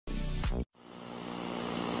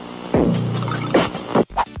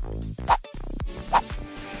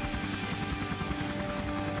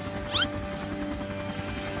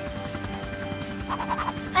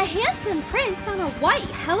handsome prince on a white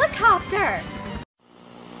helicopter.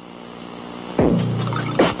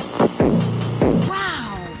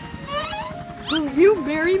 Wow! Will you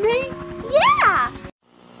marry me? Yeah!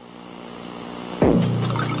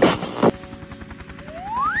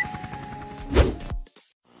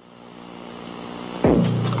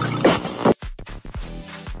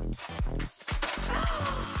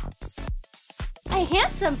 A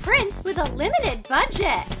handsome prince with a limited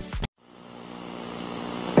budget.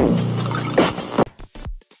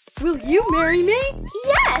 Will you marry me?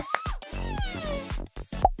 Yes!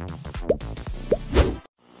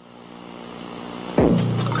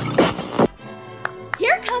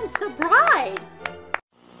 Here comes the bride.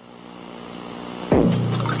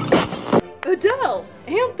 Adele,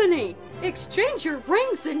 Anthony, exchange your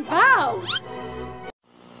rings and vows.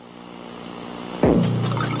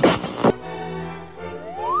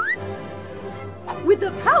 With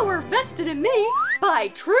the power vested in me by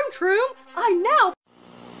Troom, I now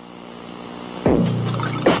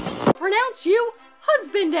pronounce you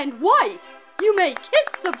husband and wife. You may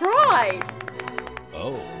kiss the bride.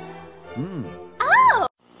 Oh. Oh!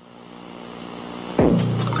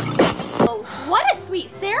 Oh, what a sweet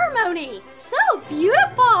ceremony! So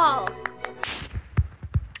beautiful!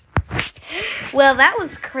 Well, that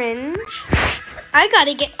was cringe. I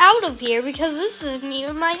gotta get out of here because this isn't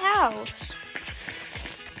even my house.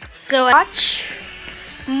 So watch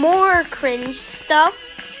more cringe stuff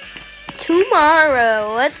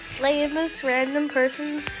tomorrow. Let's lay in this random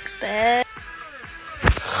person's bed.